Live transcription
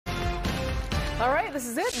All right, this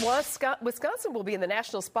is it. Wisconsin will be in the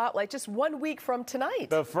national spotlight just 1 week from tonight.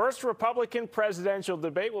 The first Republican presidential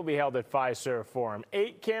debate will be held at Fiserv Forum.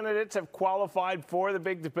 8 candidates have qualified for the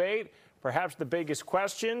big debate. Perhaps the biggest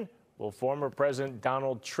question, will former President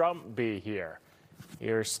Donald Trump be here?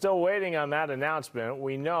 You're still waiting on that announcement.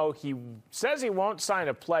 We know he says he won't sign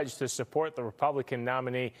a pledge to support the Republican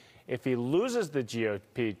nominee if he loses the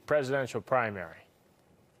GOP presidential primary.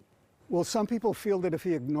 Well, some people feel that if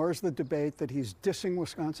he ignores the debate that he's dissing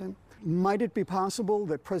Wisconsin. Might it be possible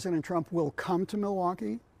that President Trump will come to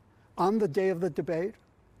Milwaukee on the day of the debate,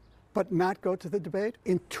 but not go to the debate?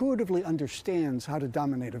 Intuitively understands how to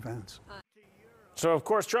dominate events. So, of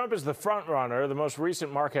course, Trump is the front runner. The most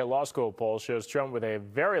recent Marquette Law School poll shows Trump with a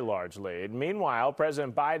very large lead. Meanwhile,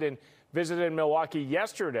 President Biden visited Milwaukee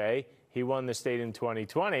yesterday. He won the state in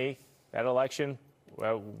 2020. That election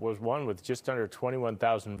was won with just under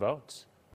 21,000 votes.